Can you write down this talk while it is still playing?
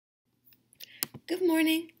Good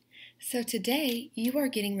morning. So today you are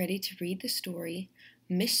getting ready to read the story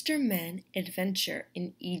Mr. Men Adventure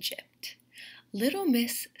in Egypt. Little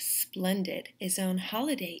Miss Splendid is on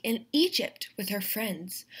holiday in Egypt with her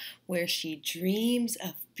friends, where she dreams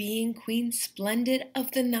of being Queen Splendid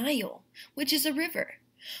of the Nile, which is a river.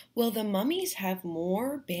 Will the mummies have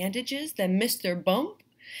more bandages than Mr. Bump?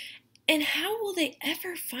 And how will they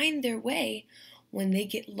ever find their way when they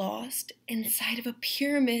get lost inside of a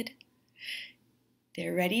pyramid?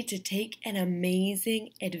 They're ready to take an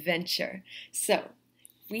amazing adventure. So,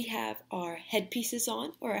 we have our headpieces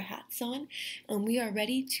on or our hats on, and we are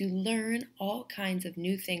ready to learn all kinds of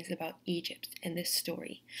new things about Egypt in this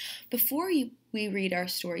story. Before we read our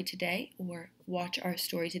story today or watch our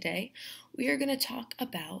story today, we are going to talk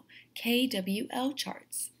about KWL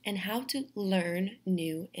charts and how to learn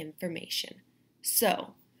new information.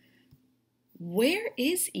 So, where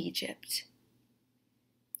is Egypt?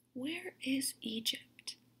 Where is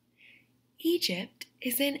Egypt? Egypt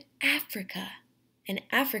is in Africa, and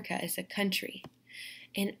Africa is a country.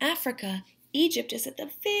 In Africa, Egypt is at the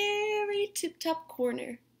very tip-top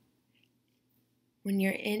corner. When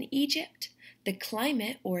you're in Egypt, the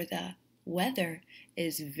climate or the weather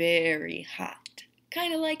is very hot,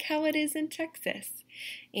 kind of like how it is in Texas.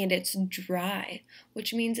 And it's dry,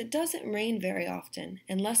 which means it doesn't rain very often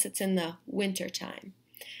unless it's in the winter time.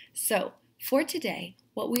 So, for today,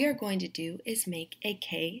 what we are going to do is make a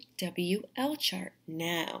KWL chart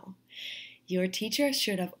now. Your teacher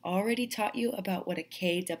should have already taught you about what a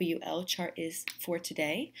KWL chart is for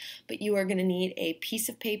today, but you are going to need a piece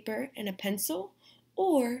of paper and a pencil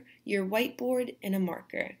or your whiteboard and a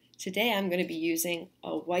marker. Today I'm going to be using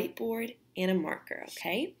a whiteboard and a marker,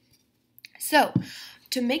 okay? So,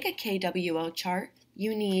 to make a KWL chart,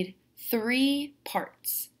 you need three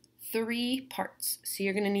parts. So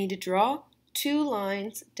you're going to need to draw 2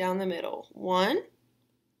 lines down the middle, 1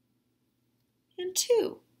 and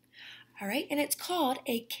 2. All right, and it's called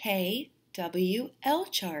a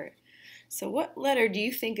KWL chart. So what letter do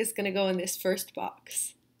you think is going to go in this first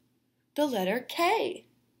box? The letter K.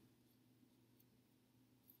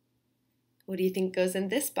 What do you think goes in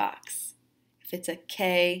this box? If it's a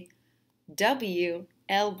KWL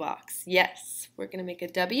box, yes, we're going to make a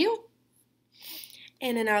W.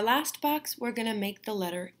 And in our last box, we're going to make the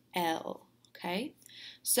letter L. Okay,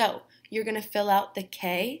 so you're going to fill out the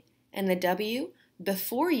K and the W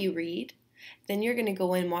before you read, then you're going to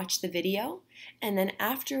go and watch the video, and then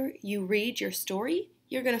after you read your story,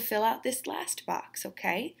 you're going to fill out this last box,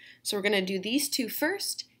 okay? So we're going to do these two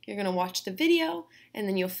first, you're going to watch the video, and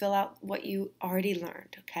then you'll fill out what you already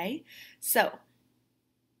learned, okay? So,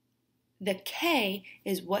 the K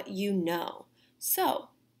is what you know. So,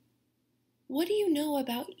 what do you know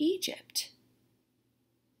about Egypt?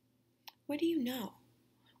 What do you know?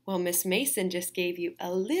 Well, Miss Mason just gave you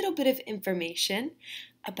a little bit of information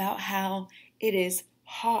about how it is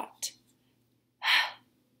hot.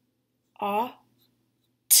 Hot.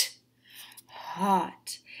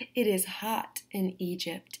 It is hot in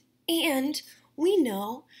Egypt. And we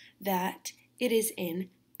know that it is in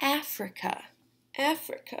Africa.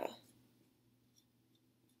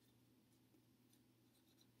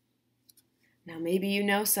 Now, maybe you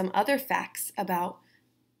know some other facts about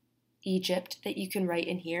Egypt that you can write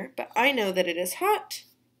in here, but I know that it is hot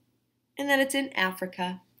and that it's in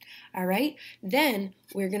Africa. All right, then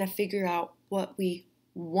we're going to figure out what we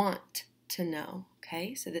want to know.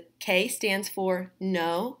 Okay, so the K stands for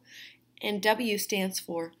know and W stands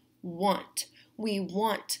for want. We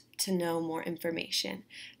want to know more information.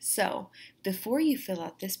 So before you fill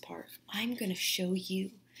out this part, I'm going to show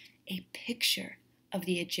you a picture of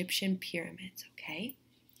the Egyptian pyramids. Okay,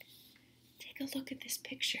 take a look at this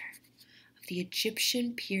picture. The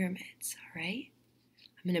Egyptian pyramids, all right?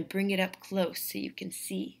 I'm going to bring it up close so you can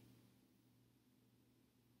see.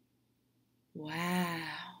 Wow.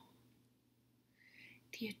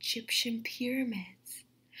 The Egyptian pyramids.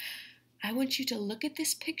 I want you to look at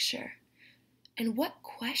this picture and what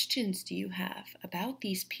questions do you have about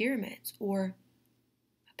these pyramids or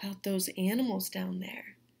about those animals down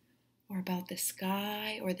there or about the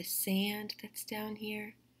sky or the sand that's down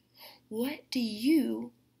here? What do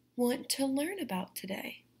you want to learn about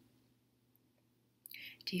today?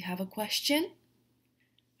 Do you have a question?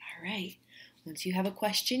 All right. Once you have a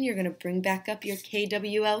question, you're going to bring back up your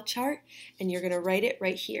KWL chart and you're going to write it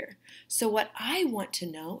right here. So what I want to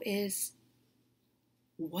know is,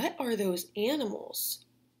 what are those animals?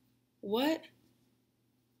 What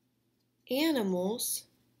animals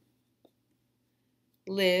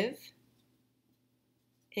live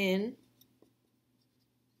in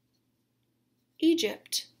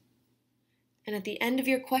Egypt? And at the end of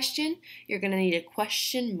your question, you're going to need a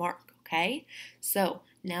question mark, okay? So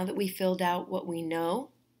now that we filled out what we know,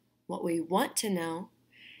 what we want to know,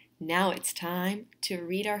 now it's time to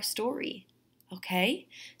read our story, okay?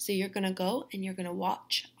 So you're going to go and you're going to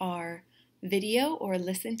watch our video or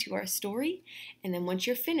listen to our story, and then once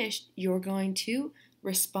you're finished, you're going to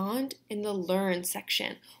respond in the Learn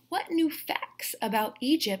section. What new facts about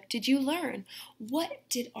Egypt did you learn? What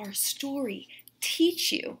did our story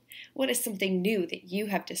teach you? What is something new that you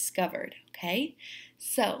have discovered, okay?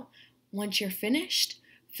 So once you're finished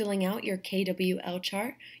filling out your KWL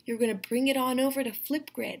chart, you're going to bring it on over to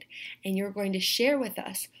Flipgrid, and you're going to share with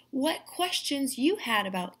us what questions you had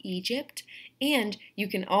about Egypt, and you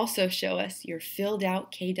can also show us your filled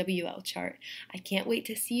out KWL chart. I can't wait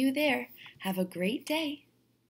to see you there. Have a great day.